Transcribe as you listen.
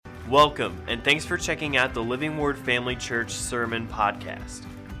Welcome, and thanks for checking out the Living Word Family Church Sermon Podcast.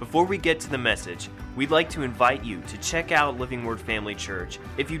 Before we get to the message, we'd like to invite you to check out Living Word Family Church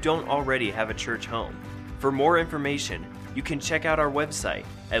if you don't already have a church home. For more information, you can check out our website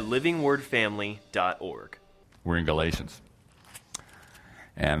at livingwordfamily.org. We're in Galatians.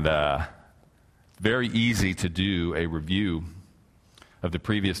 And very easy to do a review of the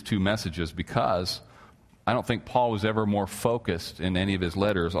previous two messages because I don't think Paul was ever more focused in any of his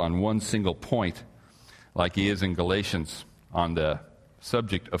letters on one single point like he is in Galatians on the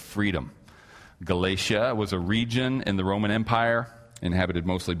subject of freedom. Galatia was a region in the Roman Empire inhabited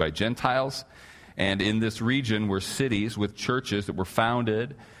mostly by Gentiles, and in this region were cities with churches that were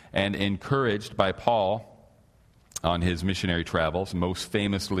founded and encouraged by Paul on his missionary travels. Most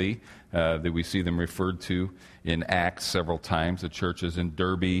famously, that we see them referred to in Acts several times, the churches in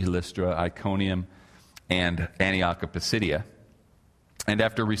Derbe, Lystra, Iconium, and Antioch of Pisidia. And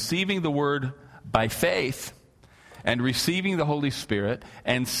after receiving the word by faith and receiving the Holy Spirit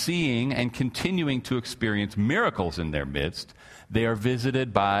and seeing and continuing to experience miracles in their midst, they are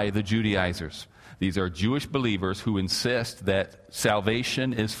visited by the Judaizers. These are Jewish believers who insist that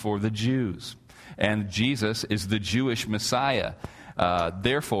salvation is for the Jews and Jesus is the Jewish Messiah.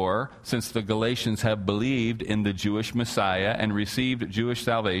 Therefore, since the Galatians have believed in the Jewish Messiah and received Jewish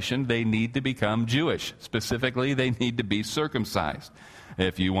salvation, they need to become Jewish. Specifically, they need to be circumcised.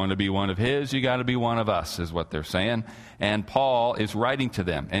 If you want to be one of his, you got to be one of us, is what they're saying. And Paul is writing to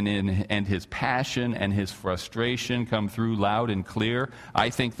them, and his passion and his frustration come through loud and clear. I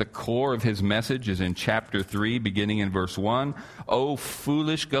think the core of his message is in chapter 3, beginning in verse 1. "O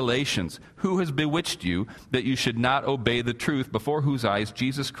foolish Galatians, who has bewitched you that you should not obey the truth, before whose eyes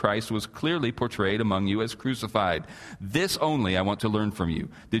Jesus Christ was clearly portrayed among you as crucified? This only I want to learn from you.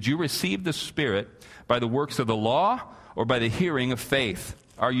 Did you receive the Spirit by the works of the law, or by the hearing of faith?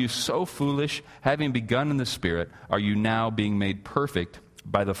 Are you so foolish? Having begun in the Spirit, are you now being made perfect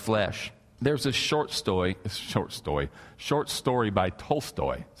by the flesh?" There's a short story by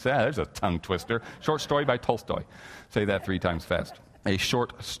Tolstoy. There's a tongue twister. Short story by Tolstoy. Say that 3 times fast. A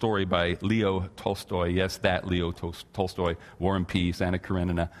short story by Leo Tolstoy. Yes, that Leo Tolstoy. War and Peace, Anna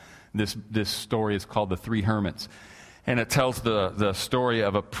Karenina. This story is called The Three Hermits. And it tells the story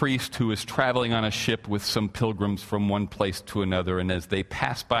of a priest who is traveling on a ship with some pilgrims from one place to another. And as they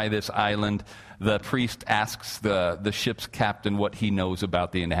pass by this island, the priest asks the ship's captain what he knows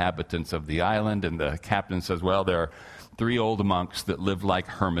about the inhabitants of the island. And the captain says, well, there are 3 old monks that live like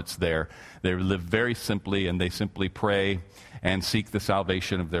hermits there. They live very simply, and they simply pray and seek the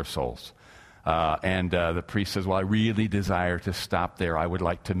salvation of their souls. And the priest says, well, I really desire to stop there. I would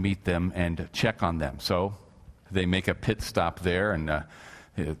like to meet them and check on them. So they make a pit stop there, and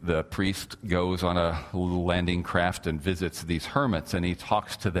the priest goes on a little landing craft and visits these hermits, and he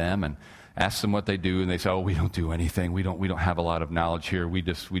talks to them and asks them what they do, and they say, oh, we don't do anything. We don't have a lot of knowledge here. We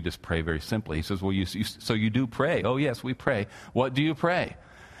just pray very simply. He says, well, so you do pray? Oh, yes, we pray. What do you pray?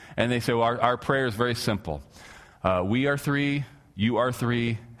 And they say, well, our prayer is very simple. We are 3, you are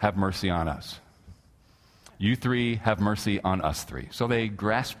 3, have mercy on us. You 3, have mercy on us 3. So they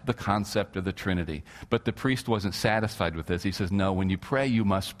grasped the concept of the Trinity. But the priest wasn't satisfied with this. He says, no, when you pray, you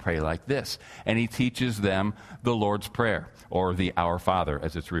must pray like this. And he teaches them the Lord's Prayer, or the Our Father,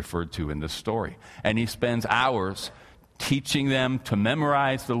 as it's referred to in this story. And he spends hours teaching them to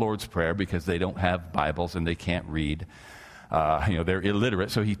memorize the Lord's Prayer because they don't have Bibles and they can't read. They're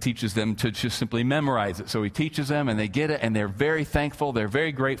illiterate, so he teaches them to just simply memorize it. So he teaches them, and they get it, and they're very thankful, they're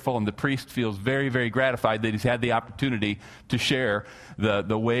very grateful, and the priest feels very, very gratified that he's had the opportunity to share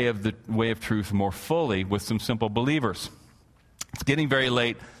the way of truth more fully with some simple believers. It's getting very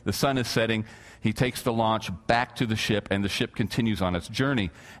late. The sun is setting. He takes the launch back to the ship, and the ship continues on its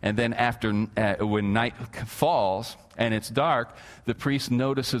journey. And then when night falls and it's dark, the priest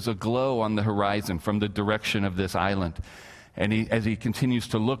notices a glow on the horizon from the direction of this island. And as he continues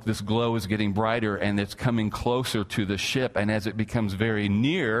to look, this glow is getting brighter, and it's coming closer to the ship. And as it becomes very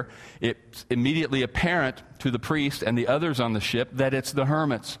near, it's immediately apparent to the priest and the others on the ship that it's the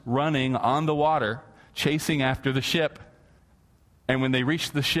hermits running on the water, chasing after the ship. And when they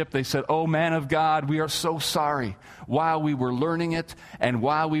reached the ship, they said, "Oh, man of God, we are so sorry. While we were learning it and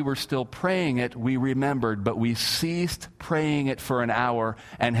while we were still praying it, we remembered, but we ceased praying it for an hour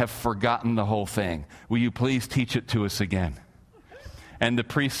and have forgotten the whole thing. Will you please teach it to us again?" And the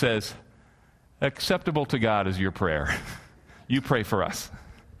priest says, "Acceptable to God is your prayer. You pray for us."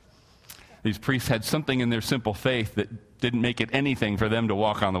 These priests had something in their simple faith that didn't make it anything for them to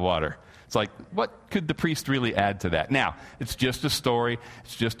walk on the water. It's like, what could the priest really add to that? Now, it's just a story.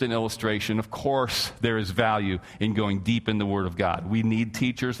 It's just an illustration. Of course, there is value in going deep in the Word of God. We need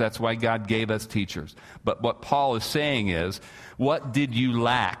teachers. That's why God gave us teachers. But what Paul is saying is, what did you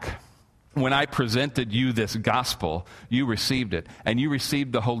lack? When I presented you this gospel, you received it. And you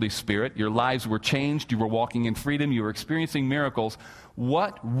received the Holy Spirit. Your lives were changed. You were walking in freedom. You were experiencing miracles.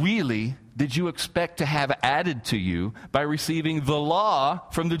 What really did you expect to have added to you by receiving the law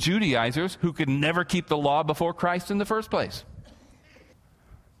from the Judaizers who could never keep the law before Christ in the first place?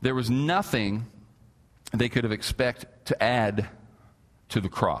 There was nothing they could have expected to add to the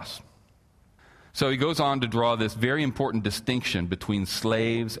cross. So he goes on to draw this very important distinction between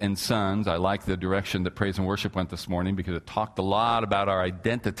slaves and sons. I like the direction that Praise and Worship went this morning because it talked a lot about our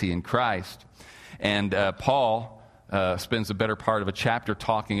identity in Christ. And Paul spends the better part of a chapter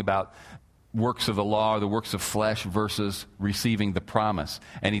talking about works of the law or the works of flesh versus receiving the promise.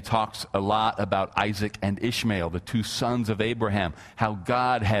 And he talks a lot about Isaac and Ishmael, the two sons of Abraham, how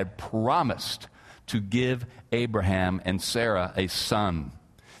God had promised to give Abraham and Sarah a son.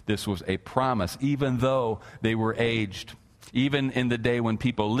 This was a promise, even though they were aged. Even in the day when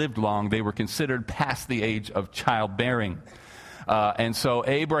people lived long, they were considered past the age of childbearing. And so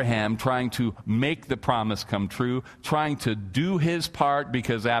Abraham, trying to make the promise come true, trying to do his part,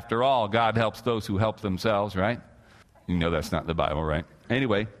 because after all, God helps those who help themselves, right? You know that's not in the Bible, right?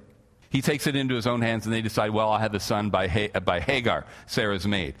 Anyway, he takes it into his own hands, and they decide, well, I'll have the son by Hagar, Sarah's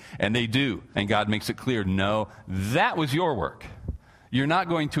maid. And they do, and God makes it clear, no, that was your work. You're not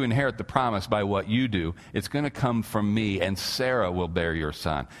going to inherit the promise by what you do. It's going to come from me, and Sarah will bear your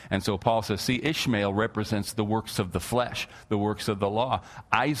son. And so Paul says, see, Ishmael represents the works of the flesh, the works of the law.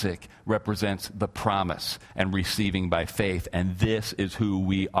 Isaac represents the promise and receiving by faith. And this is who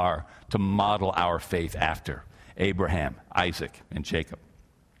we are to model our faith after: Abraham, Isaac, and Jacob.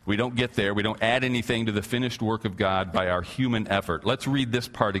 We don't get there. We don't add anything to the finished work of God by our human effort. Let's read this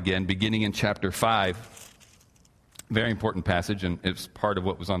part again, beginning in chapter 5. Very important passage, and it's part of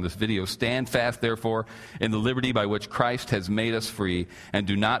what was on this video. Stand fast, therefore, in the liberty by which Christ has made us free, and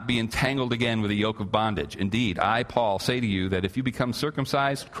do not be entangled again with a yoke of bondage. Indeed, I, Paul, say to you that if you become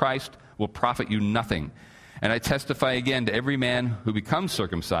circumcised, Christ will profit you nothing. And I testify again to every man who becomes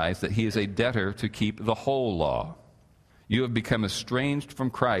circumcised that he is a debtor to keep the whole law. You have become estranged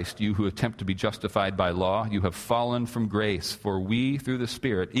from Christ, you who attempt to be justified by law. You have fallen from grace, for we, through the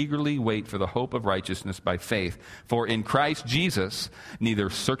Spirit, eagerly wait for the hope of righteousness by faith. For in Christ Jesus, neither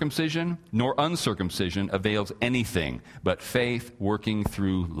circumcision nor uncircumcision avails anything, but faith working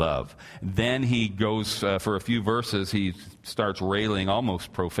through love. Then he goes, for a few verses, he starts railing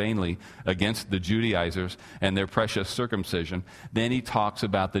almost profanely against the Judaizers and their precious circumcision. Then he talks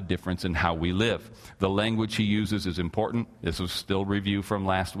about the difference in how we live. The language he uses is important. This was still review from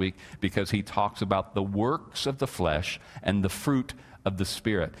last week, because he talks about the works of the flesh and the fruit of the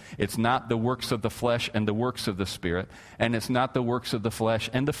Spirit. It's not the works of the flesh and the works of the Spirit, and it's not the works of the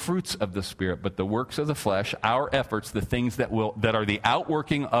flesh and the fruits of the Spirit, but the works of the flesh, our efforts, the things that are the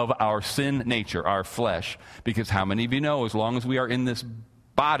outworking of our sin nature, our flesh. Because how many of you know, as long as we are in this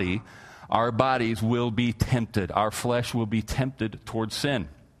body, our bodies will be tempted. Our flesh will be tempted towards sin.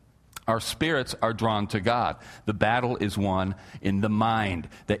 Our spirits are drawn to God. The battle is won in the mind,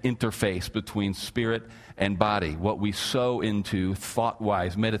 the interface between spirit and body. What we sow into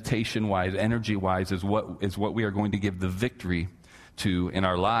thought-wise, meditation-wise, energy-wise is what we are going to give the victory to in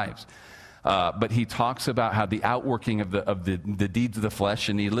our lives. But he talks about how the outworking of the deeds of the flesh,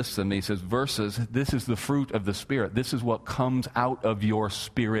 and he lists them. He says, this is the fruit of the Spirit. This is what comes out of your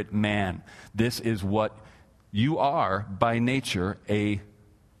spirit man. This is what you are by nature, a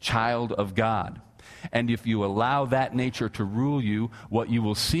child of God. And if you allow that nature to rule you, what you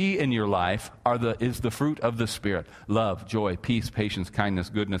will see in your life is the fruit of the Spirit: love, joy, peace, patience, kindness,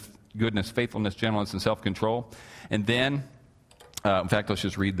 goodness, faithfulness, gentleness, and self-control. And then, in fact, let's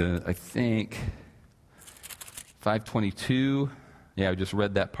just read 5:22. Yeah, I just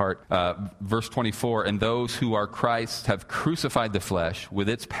read that part. Verse 24, and those who are Christ have crucified the flesh with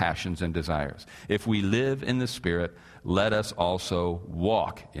its passions and desires. If we live in the Spirit, let us also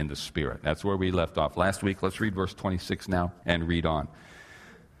walk in the Spirit. That's where we left off last week. Let's read verse 26 now and read on.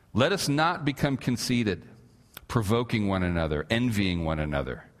 Let us not become conceited, provoking one another, envying one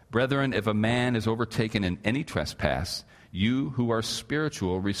another. Brethren, if a man is overtaken in any trespass, you who are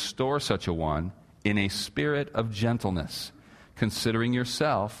spiritual, restore such a one in a spirit of gentleness, considering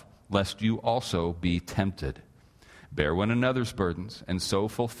yourself, lest you also be tempted. Bear one another's burdens, and so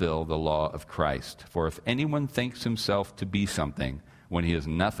fulfill the law of Christ. For if anyone thinks himself to be something when he is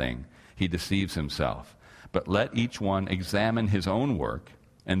nothing, he deceives himself. But let each one examine his own work,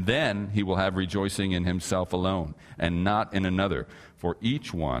 And then he will have rejoicing in himself alone, and not in another. For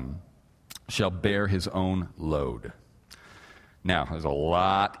each one shall bear his own load. Now, there's a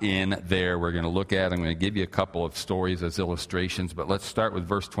lot in there we're going to look at. I'm going to give you a couple of stories as illustrations, but let's start with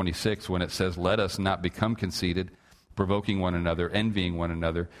verse 26 when it says, "Let us not become conceited, provoking one another, envying one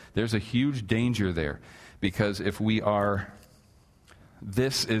another." There's a huge danger there, because if we are...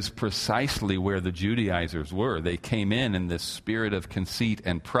 This is precisely where the Judaizers were. They came in this spirit of conceit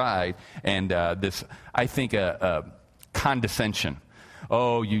and pride, and this, I think, condescension.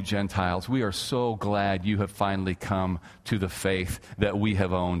 "Oh, you Gentiles, we are so glad you have finally come to the faith that we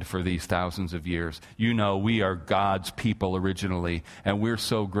have owned for these thousands of years. You know, we are God's people originally, and we're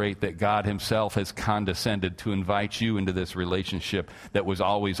so great that God himself has condescended to invite you into this relationship that was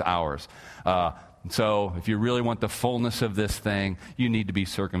always ours. So if you really want the fullness of this thing, you need to be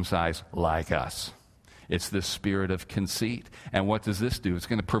circumcised like us." It's this spirit of conceit. And what does this do? It's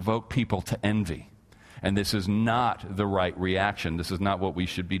going to provoke people to envy. And this is not the right reaction. This is not what we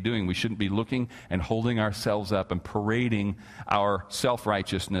should be doing. We shouldn't be looking and holding ourselves up and parading our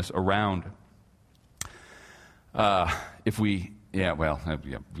self-righteousness around. We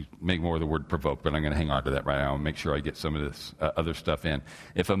make more of the word provoke, but I'm going to hang on to that right now and make sure I get some of this other stuff in.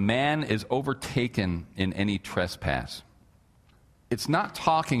 If a man is overtaken in any trespass, it's not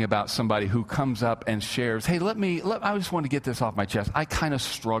talking about somebody who comes up and shares, "Hey, I just want to get this off my chest. I kind of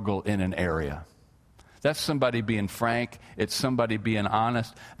struggle in an area." That's somebody being frank. It's somebody being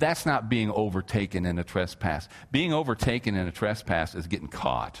honest. That's not being overtaken in a trespass. Being overtaken in a trespass is getting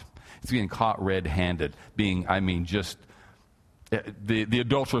caught. It's getting caught red-handed. The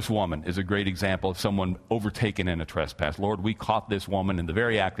adulterous woman is a great example of someone overtaken in a trespass. "Lord, we caught this woman in the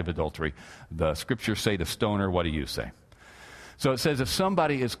very act of adultery. The scriptures say to stone her. What do you say?" So it says if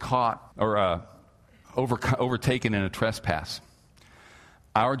somebody is caught or overtaken in a trespass,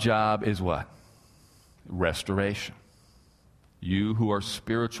 our job is what? Restoration. You who are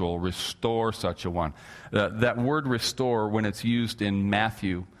spiritual, restore such a one. That word restore, when it's used in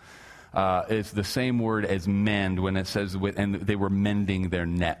Matthew, is the same word as mend when it says, and they were mending their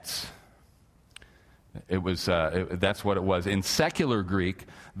nets. That's what it was. In secular Greek,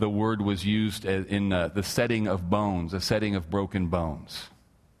 the word was used in the setting of bones, a setting of broken bones.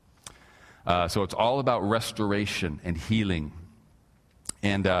 So it's all about restoration and healing.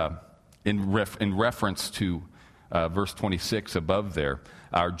 And in reference to verse 26 above there,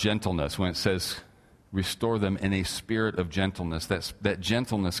 our gentleness, when it says, "Restore them in a spirit of gentleness," that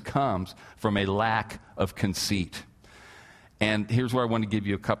gentleness comes from a lack of conceit. And here's where I want to give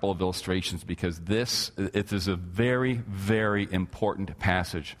you a couple of illustrations, because it is a very, very important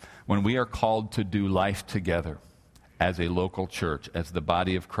passage. When we are called to do life together as a local church, as the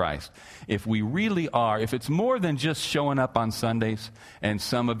body of Christ, if we really are, if it's more than just showing up on Sundays and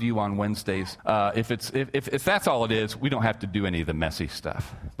some of you on Wednesdays, if that's all it is, we don't have to do any of the messy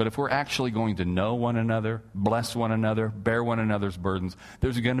stuff. But if we're actually going to know one another, bless one another, bear one another's burdens,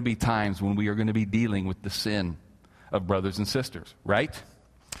 there's going to be times when we are going to be dealing with the sin of brothers and sisters, right?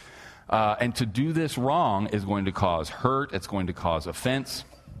 And to do this wrong is going to cause hurt, it's going to cause offense.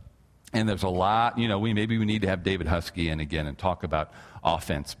 And there's a lot, maybe we need to have David Husky in again and talk about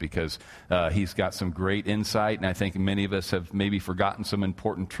offense, because he's got some great insight, and I think many of us have maybe forgotten some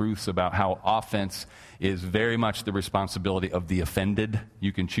important truths about how offense is very much the responsibility of the offended.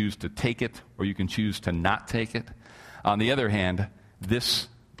 You can choose to take it, or you can choose to not take it. On the other hand, this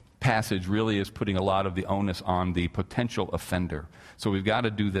passage really is putting a lot of the onus on the potential offender. So we've got to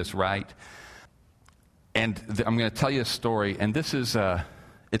do this right. And I'm going to tell you a story, and this is...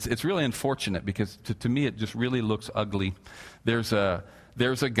 It's really unfortunate, because to me it just really looks ugly. There's a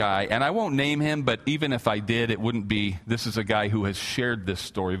guy, and I won't name him, but even if I did, it wouldn't be. This is a guy who has shared this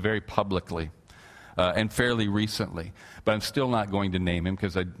story very publicly and fairly recently. But I'm still not going to name him,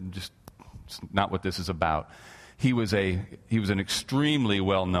 because it's not what this is about. He was an extremely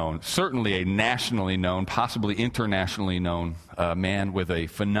well-known, certainly a nationally known, possibly internationally known man with a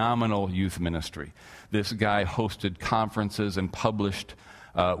phenomenal youth ministry. This guy hosted conferences and published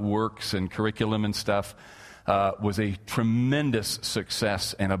works and curriculum and stuff, was a tremendous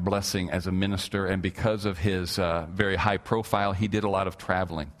success and a blessing as a minister. And because of his very high profile, he did a lot of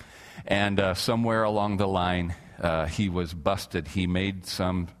traveling. And somewhere along the line, he was busted. He made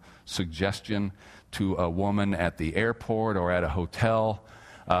some suggestion to a woman at the airport or at a hotel,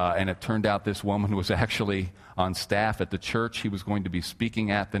 and it turned out this woman was actually on staff at the church he was going to be speaking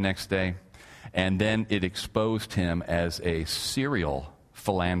at the next day. And then it exposed him as a serial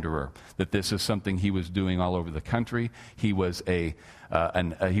philanderer, that this is something he was doing all over the country. He was he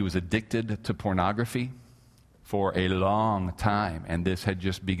was addicted to pornography for a long time, and this had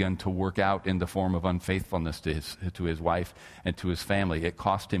just begun to work out in the form of unfaithfulness to his wife and to his family. It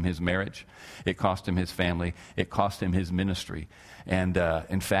cost him his marriage. It cost him his family. It cost him his ministry. And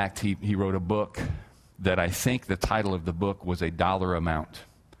in fact, he wrote a book that I think the title of the book was a dollar amount.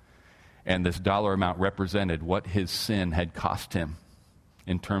 And this dollar amount represented what his sin had cost him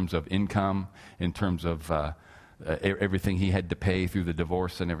in terms of income, in terms of everything he had to pay through the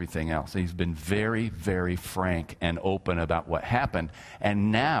divorce and everything else. He's been very, very frank and open about what happened,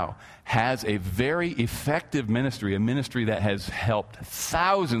 and now has a very effective ministry, a ministry that has helped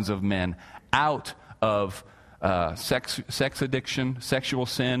thousands of men out of sex addiction, sexual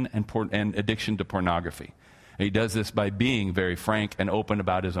sin, and addiction to pornography. He does this by being very frank and open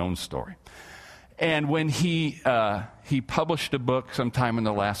about his own story. And when he published a book sometime in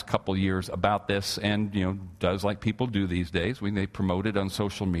the last couple years about this, and does like people do these days, when they promote it on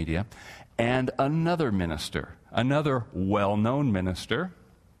social media, and another minister, another well-known minister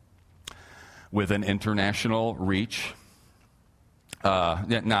with an international reach.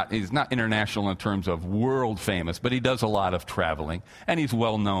 He's not international in terms of world famous, but he does a lot of traveling, and he's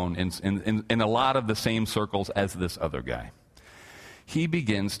well known in a lot of the same circles as this other guy. He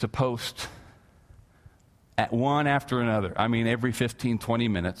begins to post at one after another, every 15, 20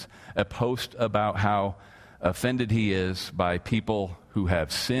 minutes, a post about how offended he is by people who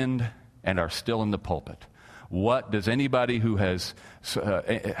have sinned and are still in the pulpit. What does anybody who has,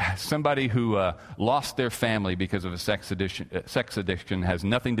 somebody who lost their family because of a sex addiction has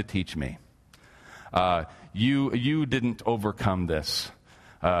nothing to teach me. You didn't overcome this.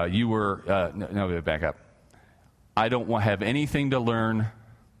 Back up. I don't have anything to learn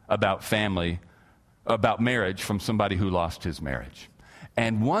about family, about marriage from somebody who lost his marriage.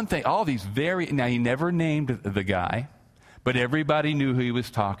 And one thing, now he never named the guy, but everybody knew who he was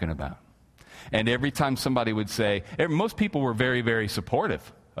talking about. And every time somebody would say, most people were very, very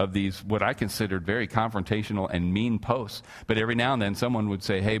supportive of these, what I considered very confrontational and mean posts. But every now and then someone would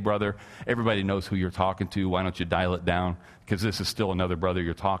say, hey, brother, everybody knows who you're talking to. Why don't you dial it down? Because this is still another brother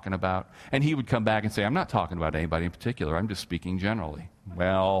you're talking about. And he would come back and say, I'm not talking about anybody in particular. I'm just speaking generally.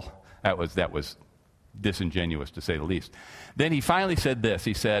 Well, that was disingenuous, to say the least. Then he finally said this.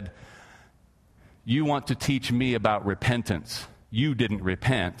 He said, you want to teach me about repentance. You didn't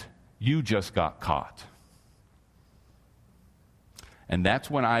repent. You just got caught. And that's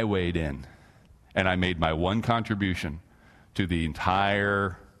when I weighed in, and I made my one contribution to the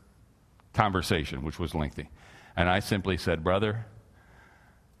entire conversation, which was lengthy. And I simply said, brother,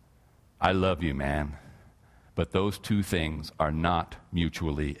 I love you, man, but those two things are not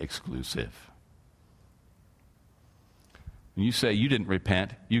mutually exclusive. When you say you didn't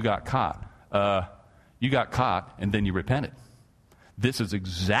repent, you got caught. You got caught, and then you repented. This is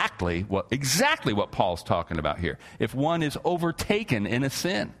exactly what Paul's talking about here. If one is overtaken in a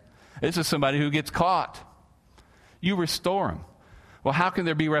sin, this is somebody who gets caught. You restore them. Well, how can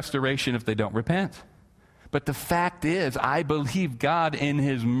there be restoration if they don't repent? But the fact is, I believe God in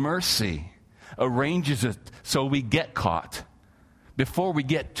His mercy arranges it so we get caught before we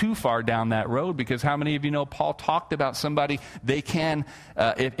get too far down that road. Because how many of you know Paul talked about somebody, they can,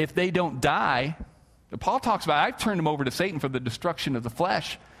 if they don't die, Paul talks about, I've turned them over to Satan for the destruction of the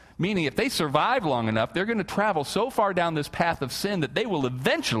flesh. Meaning if they survive long enough, they're going to travel so far down this path of sin that they will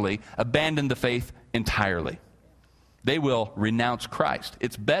eventually abandon the faith entirely. They will renounce Christ.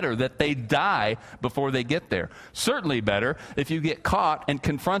 It's better that they die before they get there. Certainly better if you get caught and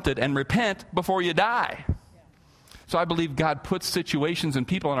confronted and repent before you die. So I believe God puts situations and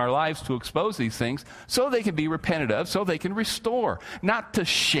people in our lives to expose these things so they can be repented of, so they can restore. Not to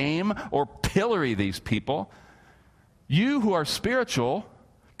shame or pillory these people. You who are spiritual,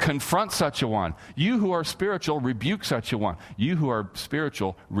 confront such a one. You who are spiritual, rebuke such a one. You who are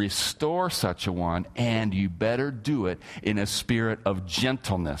spiritual, restore such a one, and you better do it in a spirit of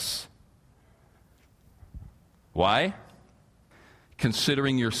gentleness. Why?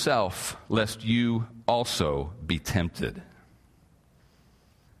 Considering yourself, lest you also be tempted.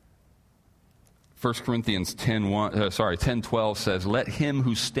 1 Corinthians 10:12 says, let him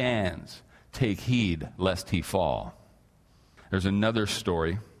who stands take heed lest he fall. There's another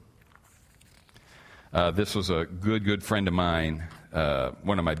story. This was a good friend of mine.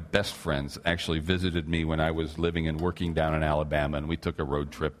 One of my best friends actually visited me when I was living and working down in Alabama, and we took a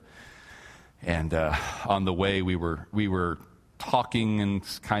road trip. And on the way, we were talking and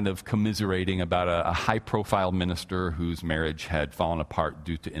kind of commiserating about a high-profile minister whose marriage had fallen apart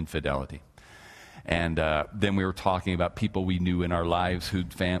due to infidelity. And then we were talking about people we knew in our lives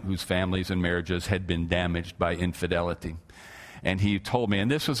whose families and marriages had been damaged by infidelity. And he told me, and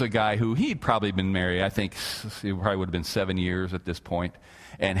this was a guy who he'd probably been married, I think he probably would have been 7 years at this point,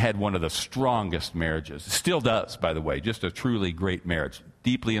 and had one of the strongest marriages. Still does, by the way, just a truly great marriage.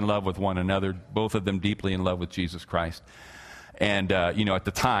 Deeply in love with one another, both of them deeply in love with Jesus Christ. And, at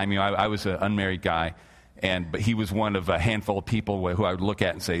the time, I was an unmarried guy, but he was one of a handful of people who I would look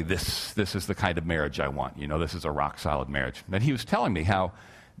at and say, this is the kind of marriage I want. This is a rock-solid marriage. And he was telling me how,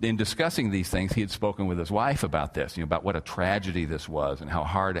 in discussing these things, he had spoken with his wife about this, about what a tragedy this was and how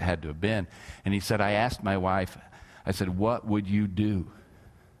hard it had to have been. And he said, I asked my wife, I said, what would you do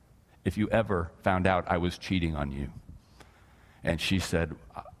if you ever found out I was cheating on you? And she said,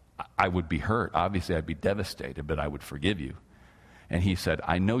 I would be hurt. Obviously, I'd be devastated, but I would forgive you. And he said,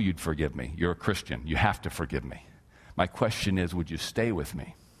 I know you'd forgive me. You're a Christian. You have to forgive me. My question is, would you stay with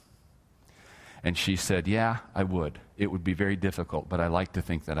me? And she said, yeah, I would. It would be very difficult, but I like to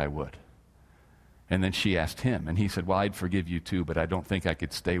think that I would. And then she asked him, and he said, well, I'd forgive you too, but I don't think I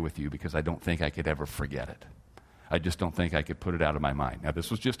could stay with you because I don't think I could ever forget it. I just don't think I could put it out of my mind. Now,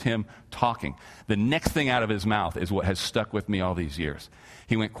 this was just him talking. The next thing out of his mouth is what has stuck with me all these years.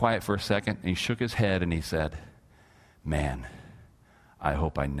 He went quiet for a second, and he shook his head, and he said, man, I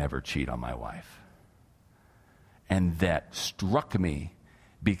hope I never cheat on my wife. And that struck me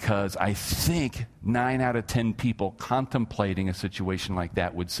because I think 9 out of 10 people contemplating a situation like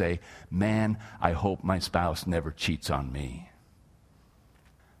that would say, man, I hope my spouse never cheats on me.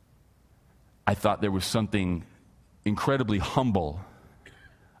 I thought there was something incredibly humble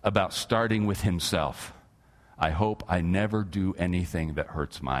about starting with himself. I hope I never do anything that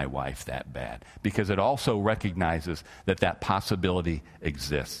hurts my wife that bad, because it also recognizes that possibility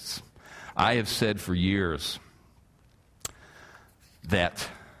exists. I have said for years that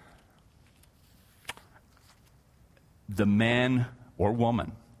the man or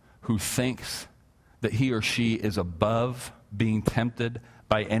woman who thinks that he or she is above being tempted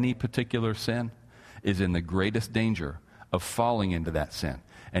by any particular sin is in the greatest danger of falling into that sin.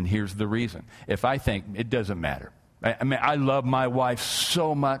 And here's the reason. If I think it doesn't matter. I love my wife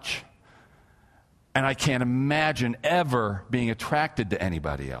so much, and I can't imagine ever being attracted to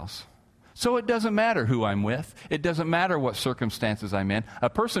anybody else. So it doesn't matter who I'm with. It doesn't matter what circumstances I'm in. A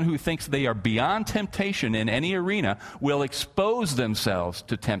person who thinks they are beyond temptation in any arena will expose themselves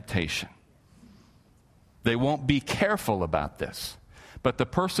to temptation. They won't be careful about this. But the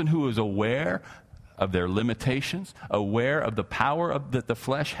person who is aware of their limitations, aware of the power that the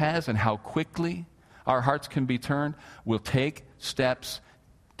flesh has and how quickly our hearts can be turned, will take steps,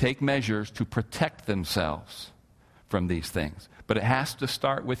 take measures to protect themselves from these things. But it has to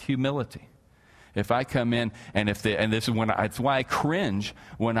start with humility. If I come in, it's why I cringe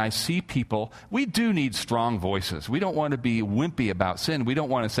when I see people. We do need strong voices. We don't want to be wimpy about sin. We don't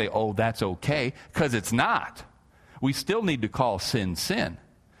want to say, oh, that's okay, because it's not. We still need to call sin, sin.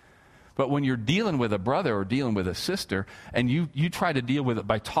 But when you're dealing with a brother or dealing with a sister, and you try to deal with it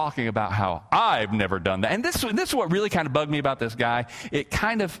by talking about how I've never done that. And this is what really kind of bugged me about this guy. It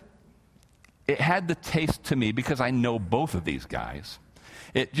had the taste to me, because I know both of these guys.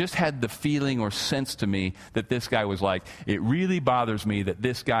 It just had the feeling or sense to me that this guy was like, it really bothers me that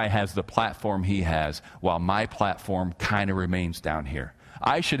this guy has the platform he has while my platform kind of remains down here.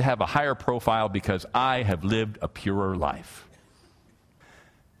 I should have a higher profile because I have lived a purer life.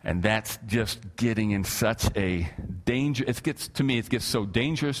 And that's just getting in such a danger. It gets so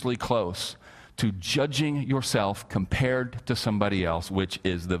dangerously close to judging yourself compared to somebody else, which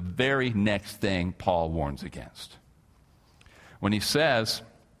is the very next thing Paul warns against. When he says,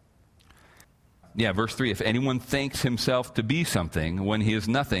 verse 3, if anyone thinks himself to be something when he is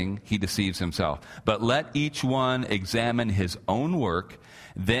nothing, he deceives himself. But let each one examine his own work,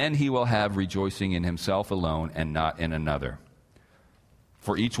 then he will have rejoicing in himself alone and not in another.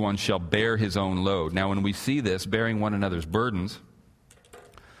 For each one shall bear his own load. Now, when we see this, bearing one another's burdens,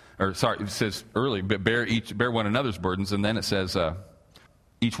 it says earlier, bear one another's burdens, and then it says,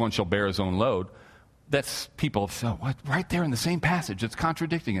 each one shall bear his own load. That's people, so what? Right there in the same passage, it's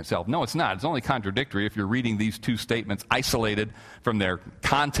contradicting itself. No, it's not. It's only contradictory if you're reading these two statements isolated from their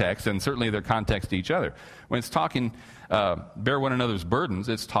context, and certainly their context to each other. When it's talking, bear one another's burdens,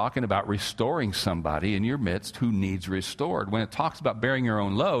 it's talking about restoring somebody in your midst who needs restored. When it talks about bearing your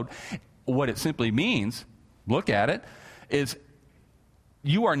own load, what it simply means, look at it, is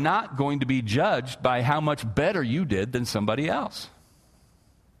you are not going to be judged by how much better you did than somebody else.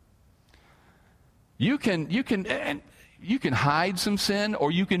 You can hide some sin,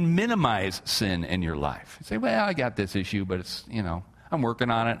 or you can minimize sin in your life. You say, well, I got this issue, but it's, I'm working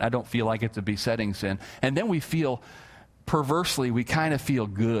on it. I don't feel like it's a besetting sin. And then we kind of feel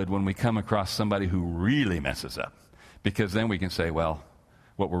good when we come across somebody who really messes up, Because then we can say, well,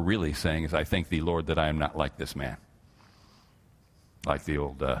 what we're really saying is, I thank thee, Lord, that I am not like this man. Like the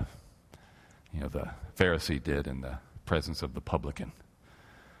old, the Pharisee did in the presence of the publican.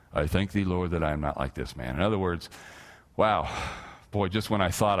 I thank thee, Lord, that I am not like this man. In other words, wow, boy, just when I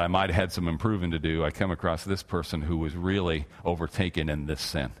thought I might have had some improving to do, I come across this person who was really overtaken in this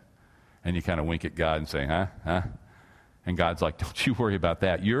sin. And you kind of wink at God and say, huh? And God's like, don't you worry about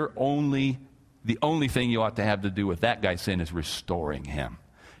that. The only thing you ought to have to do with that guy's sin is restoring him.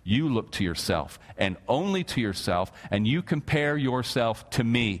 You look to yourself, and only to yourself, and you compare yourself to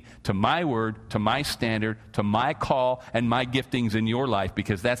me, to my word, to my standard, to my call, and my giftings in your life,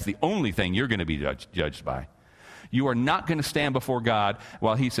 because that's the only thing you're going to be judged by. You are not going to stand before God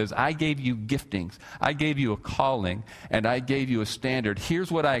while he says, I gave you giftings, I gave you a calling, and I gave you a standard.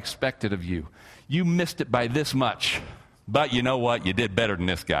 Here's what I expected of you. You missed it by this much, but you know what? You did better than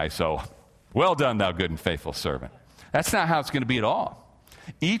this guy, so well done, thou good and faithful servant. That's not how it's going to be at all.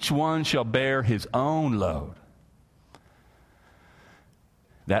 Each one shall bear his own load.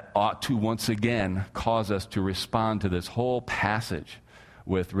 That ought to once again cause us to respond to this whole passage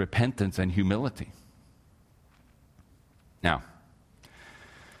with repentance and humility. Now,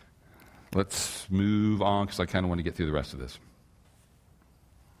 let's move on because I kind of want to get through the rest of this.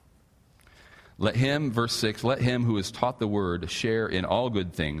 Let him, verse 6, let him who is taught the word share in all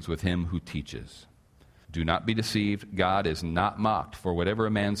good things with him who teaches. Do not be deceived. God is not mocked. For whatever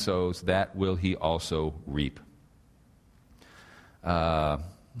a man sows, that will he also reap. I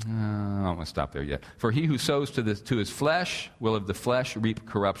don't want to stop there yet. For he who sows to his flesh will of the flesh reap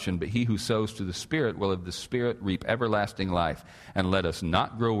corruption, but he who sows to the Spirit will of the Spirit reap everlasting life. And let us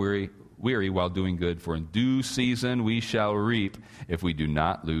not grow weary while doing good, for in due season we shall reap if we do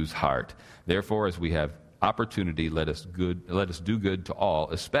not lose heart. Therefore, as we have opportunity, let us do good to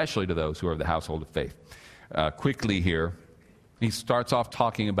all, especially to those who are of the household of faith. Quickly here, he starts off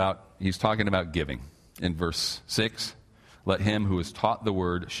talking about giving. In verse 6, let him who is taught the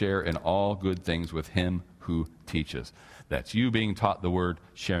word share in all good things with him who teaches. That's you being taught the word,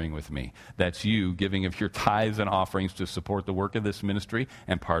 sharing with me. That's you giving of your tithes and offerings to support the work of this ministry,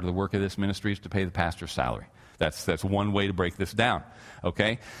 and part of the work of this ministry is to pay the pastor's salary. That's one way to break this down.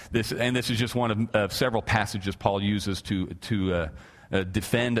 Okay, this is just one of several passages Paul uses to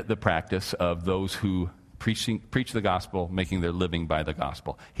defend the practice of those who preach the gospel, making their living by the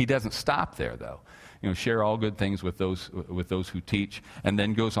gospel. He doesn't stop there, though. Share all good things with those who teach, and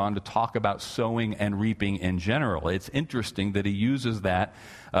then goes on to talk about sowing and reaping in general. It's interesting that he uses that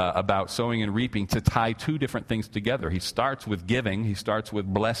about sowing and reaping to tie two different things together. He starts with giving. He starts with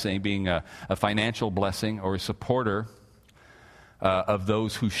blessing, being a financial blessing or a supporter of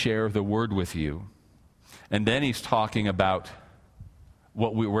those who share the word with you. And then he's talking about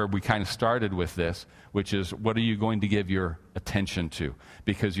where we kind of started with this, which is, what are you going to give your attention to?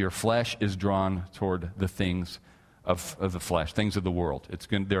 Because your flesh is drawn toward the things of the flesh, things of the world.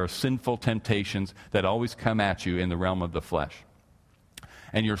 There are sinful temptations that always come at you in the realm of the flesh.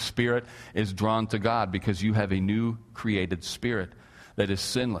 And your spirit is drawn to God because you have a new created spirit that is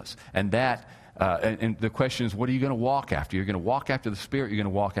sinless. And that, and the question is, what are you going to walk after? You're going to walk after the spirit, you're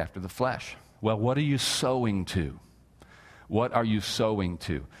going to walk after the flesh. Well, what are you sowing to? What are you sowing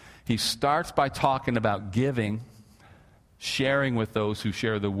to? He starts by talking about giving, sharing with those who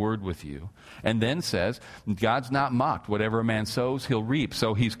share the word with you, and then says, God's not mocked. Whatever a man sows, he'll reap.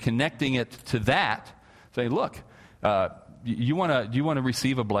 So he's connecting it to that, saying, look, do you want to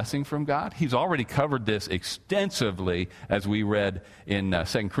receive a blessing from God? He's already covered this extensively, as we read in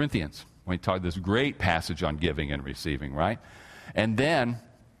 2 Corinthians, when he taught this great passage on giving and receiving, right? And then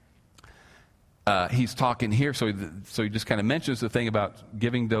he's talking here, so he just kind of mentions the thing about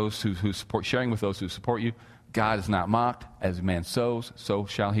giving those who support, sharing with those who support you. God is not mocked. As a man sows, so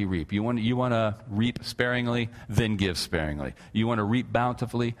shall he reap. You want to reap sparingly, then give sparingly. You want to reap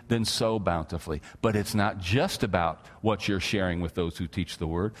bountifully, then sow bountifully. But it's not just about what you're sharing with those who teach the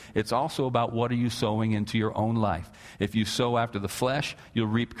word. It's also about what are you sowing into your own life. If you sow after the flesh, you'll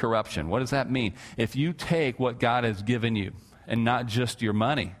reap corruption. What does that mean? If you take what God has given you, and not just your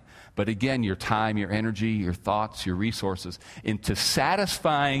money, but again, your time, your energy, your thoughts, your resources, into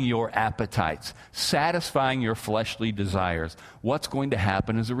satisfying your appetites, satisfying your fleshly desires, what's going to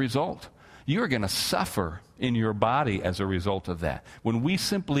happen as a result? You're going to suffer in your body as a result of that. When we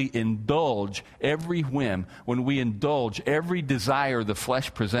simply indulge every whim, when we indulge every desire the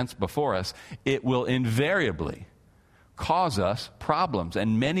flesh presents before us, it will invariably cause us problems.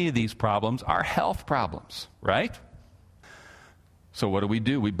 And many of these problems are health problems, right? So what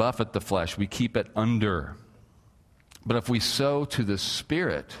do? We buffet the flesh. We keep it under. But if we sow to the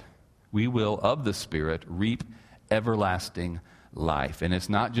Spirit, we will, of the Spirit, reap everlasting life. And it's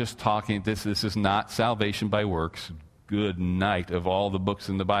not just talking, this is not salvation by works. Good night. Of all the books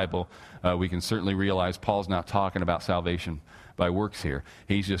in the Bible, we can certainly realize Paul's not talking about salvation by works here.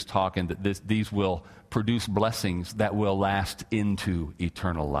 He's just talking that these will produce blessings that will last into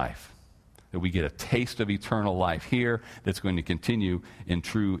eternal life. That we get a taste of eternal life here that's going to continue in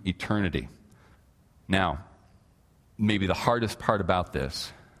true eternity. Now, maybe the hardest part about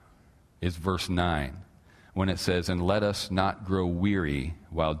this is verse 9, when it says, "And let us not grow weary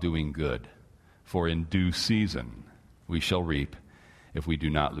while doing good, for in due season we shall reap if we do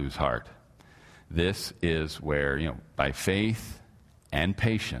not lose heart." This is where, by faith and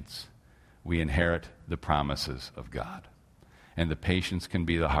patience, we inherit the promises of God. And the patience can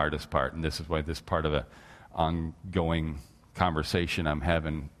be the hardest part. And this is why this part of an ongoing conversation I've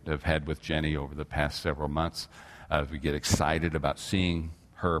had with Jenny over the past several months, as we get excited about seeing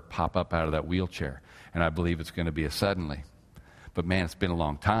her pop up out of that wheelchair. And I believe it's going to be a suddenly. But man, it's been a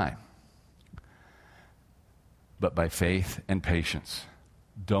long time. But by faith and patience,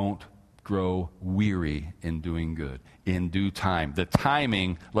 don't grow weary in doing good. In due time. The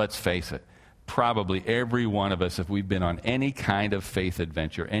timing, let's face it, probably every one of us, if we've been on any kind of faith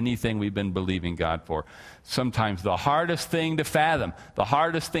adventure, anything we've been believing God for, sometimes the hardest thing to fathom, the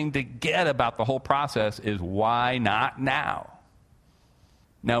hardest thing to get about the whole process is, why not now?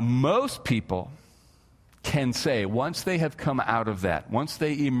 Now, most people can say, once they have come out of that, once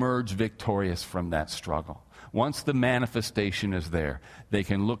they emerge victorious from that struggle, once the manifestation is there, they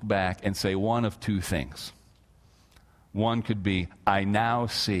can look back and say one of two things. One could be, I now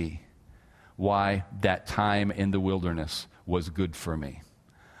see why that time in the wilderness was good for me.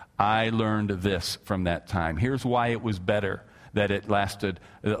 I learned this from that time. Here's why it was better that it lasted,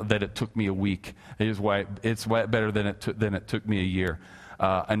 that it took me a week. Here's why it's better than it took me a year.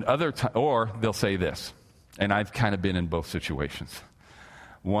 Or they'll say this, and I've kind of been in both situations.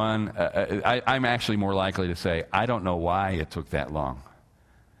 One, I'm actually more likely to say, I don't know why it took that long,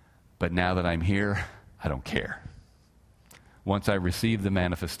 but now that I'm here, I don't care. Once I receive the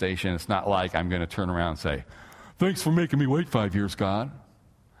manifestation, it's not like I'm going to turn around and say, thanks for making me wait 5 years, God.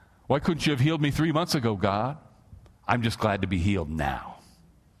 Why couldn't you have healed me 3 months ago, God? I'm just glad to be healed now.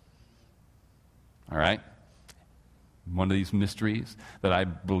 All right? One of these mysteries that I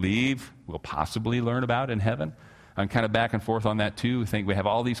believe we'll possibly learn about in heaven. I'm kind of back and forth on that too. I think we have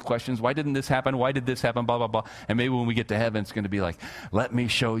all these questions. Why didn't this happen? Why did this happen? Blah, blah, blah. And maybe when we get to heaven, it's going to be like, let me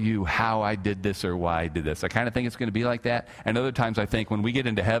show you how I did this or why I did this. I kind of think it's going to be like that. And other times I think when we get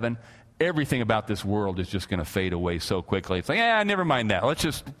into heaven, everything about this world is just going to fade away so quickly. It's like, never mind that. Let's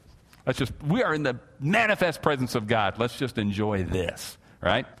just, we are in the manifest presence of God. Let's just enjoy this,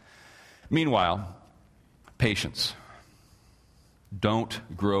 right? Meanwhile, patience. Don't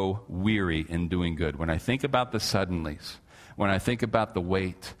grow weary in doing good. When I think about the suddenlies, when I think about the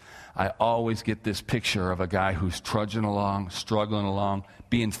wait, I always get this picture of a guy who's trudging along, struggling along,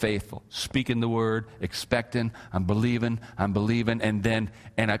 being faithful, speaking the word, expecting, I'm believing, and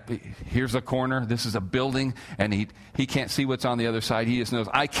here's a corner, this is a building, and he can't see what's on the other side. He just knows,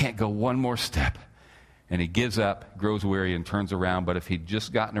 I can't go one more step. And he gives up, grows weary, and turns around. But if he'd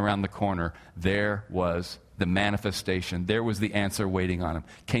just gotten around the corner, there was the manifestation. There was the answer waiting on him.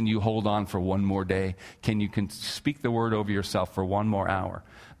 Can you hold on for one more day? Can you speak the word over yourself for one more hour?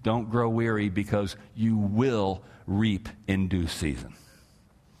 Don't grow weary, because you will reap in due season.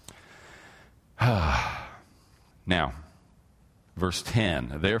 Now, verse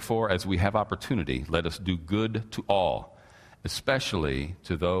 10, therefore, as we have opportunity, let us do good to all, especially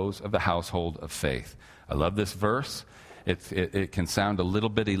to those of the household of faith. I love this verse. It can sound a little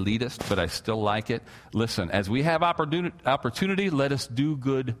bit elitist, but I still like it. Listen, as we have opportunity, let us do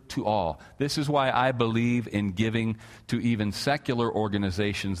good to all. This is why I believe in giving to even secular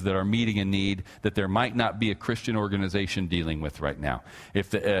organizations that are meeting a need that there might not be a Christian organization dealing with right now. If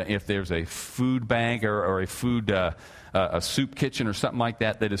there's a food bank or a food a soup kitchen or something like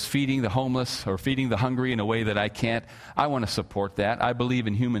that is feeding the homeless or feeding the hungry in a way that I can't, I want to support that. I believe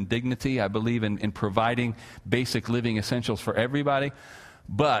in human dignity. I believe in providing basic living essentials for everybody.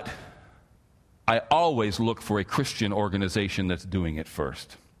 But I always look for a Christian organization that's doing it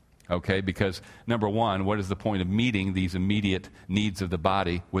first. Okay? Because, number one, what is the point of meeting these immediate needs of the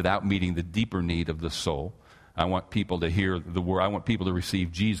body without meeting the deeper need of the soul? I want people to hear the word. I want people to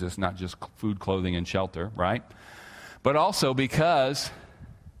receive Jesus, not just food, clothing, and shelter, right? But also because,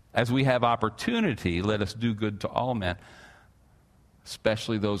 as we have opportunity, let us do good to all men,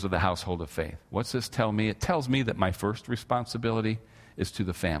 especially those of the household of faith. What's this tell me? It tells me that my first responsibility is to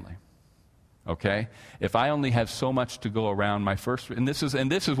the family. Okay? If I only have so much to go around, and this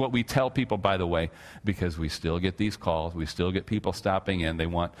is what we tell people, by the way, because we still get these calls, we still get people stopping in.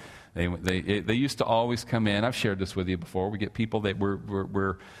 They used to always come in. I've shared this with you before. We get people that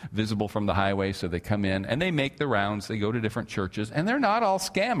were visible from the highway, so they come in and they make the rounds. They go to different churches, and they're not all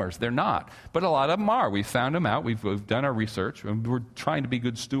scammers. They're not, but a lot of them are. We found them out. We've done our research, and we're trying to be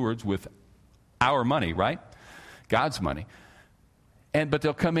good stewards with our money, right? God's money. But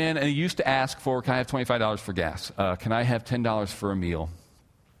they'll come in, and they used to ask for, can I have $25 for gas? Can I have $10 for a meal?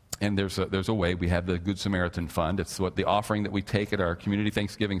 And there's a way. We have the Good Samaritan Fund. It's what the offering that we take at our community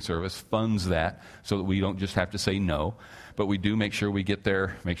Thanksgiving service funds that, so that we don't just have to say no. But we do make sure we get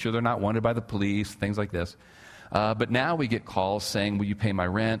there, make sure they're not wanted by the police, things like this. But now we get calls saying, will you pay my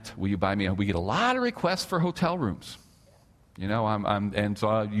rent? Will you buy me? We get a lot of requests for hotel rooms. You know,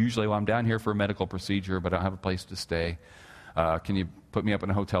 usually I'm down here for a medical procedure, but I don't have a place to stay. Can you put me up in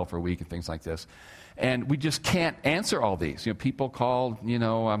a hotel for a week and things like this? And we just can't answer all these. You know, people call,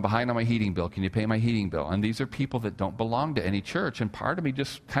 I'm behind on my heating bill. Can you pay my heating bill? And these are people that don't belong to any church. And part of me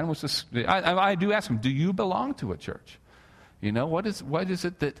just kind of was just, I do ask them, do you belong to a church? You know, what is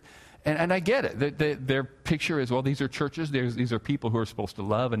it that, and I get it. Their picture is, well, these are churches. These are people who are supposed to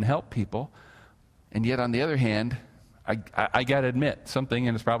love and help people. And yet, on the other hand, I got to admit, something,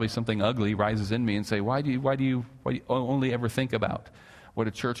 and it's probably something ugly, rises in me and say, why do you only ever think about what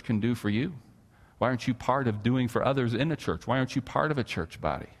a church can do for you? Why aren't you part of doing for others in a church? Why aren't you part of a church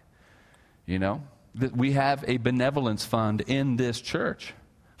body? You know, we have a benevolence fund in this church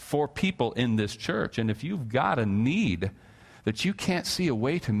for people in this church. And if you've got a need that you can't see a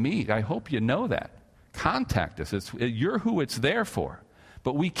way to meet, I hope you know that. Contact us. You're who it's there for.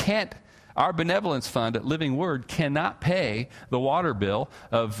 But we can't. Our benevolence fund at Living Word cannot pay the water bill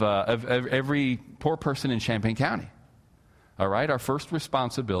of every poor person in Champaign County. All right? Our first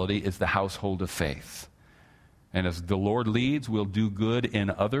responsibility is the household of faith. And as the Lord leads, we'll do good in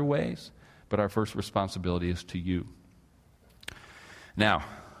other ways, but our first responsibility is to you. Now,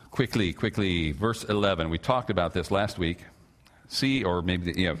 quickly, verse 11. We talked about this last week.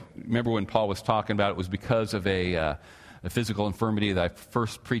 Remember when Paul was talking about it was because of a physical infirmity that I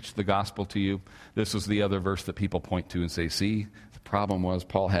first preached the gospel to you. This is the other verse that people point to and say, see, the problem was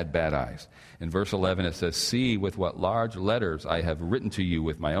Paul had bad eyes. In verse 11 it says, see with what large letters I have written to you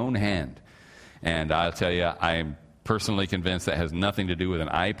with my own hand. And I'll tell you, I am personally convinced that has nothing to do with an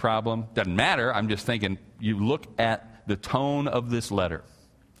eye problem. Doesn't matter. I'm just thinking, you look at the tone of this letter.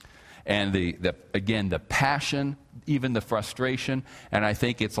 And the passion, even the frustration. And I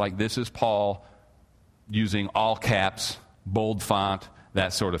think it's like this is Paul using all caps, bold font,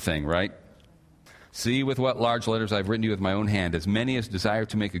 that sort of thing, right? See with what large letters I've written to you with my own hand. As many as desire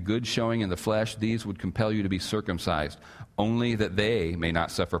to make a good showing in the flesh, these would compel you to be circumcised, only that they may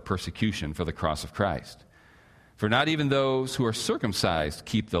not suffer persecution for the cross of Christ. For not even those who are circumcised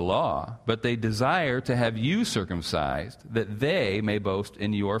keep the law, but they desire to have you circumcised, that they may boast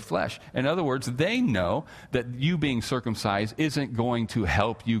in your flesh. In other words, they know that you being circumcised isn't going to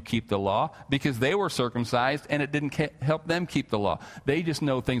help you keep the law, because they were circumcised and it didn't help them keep the law. They just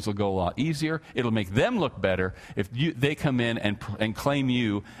know things will go a lot easier. It'll make them look better if they come in and claim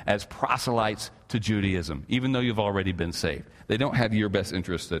you as proselytes to Judaism, even though you've already been saved. They don't have your best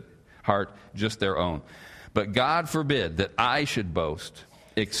interest at heart, just their own. But God forbid that I should boast,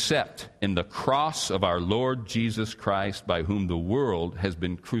 except in the cross of our Lord Jesus Christ, by whom the world has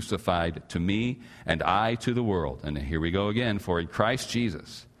been crucified to me, and I to the world. And here we go again. For in Christ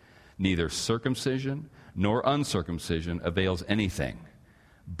Jesus, neither circumcision nor uncircumcision avails anything,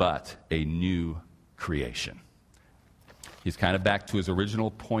 but a new creation. He's kind of back to his original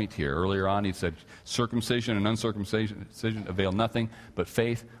point here. Earlier on, he said, circumcision and uncircumcision avail nothing, but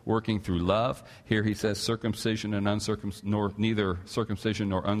faith working through love. Here he says, circumcision and neither circumcision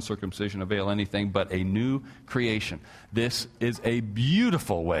nor uncircumcision avail anything, but a new creation. This is a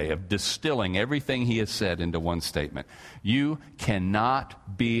beautiful way of distilling everything he has said into one statement. You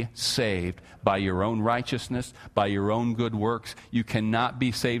cannot be saved by your own righteousness, by your own good works. You cannot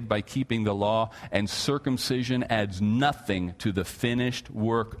be saved by keeping the law, and circumcision adds nothing to the finished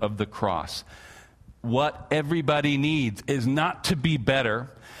work of the cross. What everybody needs is not to be better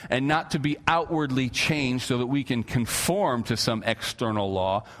and not to be outwardly changed so that we can conform to some external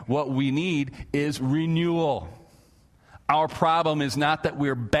law. What we need is renewal. Our problem is not that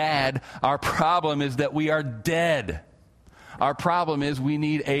we're bad. Our problem is that we are dead. Our problem is we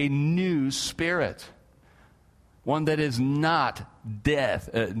need a new spirit. One that is not death,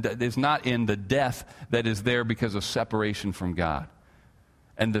 is not in the death that is there because of separation from God.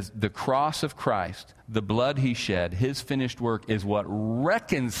 And the cross of Christ, the blood he shed, his finished work is what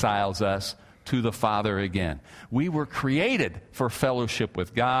reconciles us to the Father again. We were created for fellowship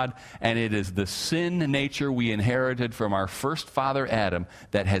with God, and it is the sin nature we inherited from our first father Adam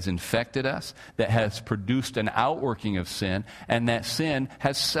that has infected us, that has produced an outworking of sin, and that sin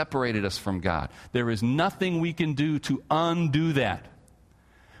has separated us from God. There is nothing we can do to undo that.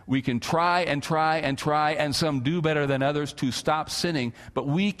 We can try and try and try, and some do better than others to stop sinning, but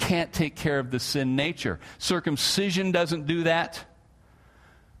we can't take care of the sin nature. Circumcision doesn't do that.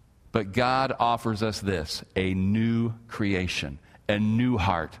 But God offers us this, a new creation, a new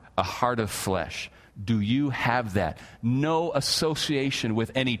heart, a heart of flesh. Do you have that? No association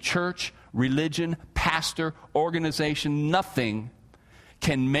with any church, religion, pastor, organization, nothing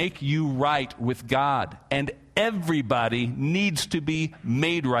can make you right with God. And everybody needs to be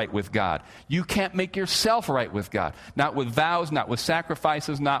made right with God. You can't make yourself right with God. Not with vows, not with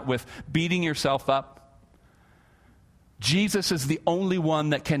sacrifices, not with beating yourself up. Jesus is the only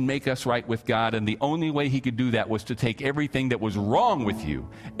one that can make us right with God, and the only way he could do that was to take everything that was wrong with you,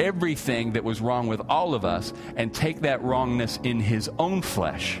 everything that was wrong with all of us, and take that wrongness in his own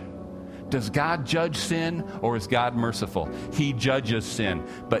flesh. Does God judge sin, or is God merciful? He judges sin,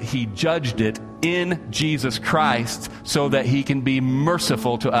 but he judged it in Jesus Christ so that he can be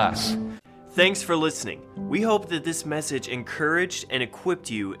merciful to us. Thanks for listening. We hope that this message encouraged and equipped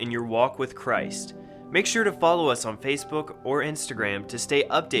you in your walk with Christ. Make sure to follow us on Facebook or Instagram to stay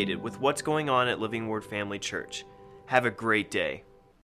updated with what's going on at Living Word Family Church. Have a great day.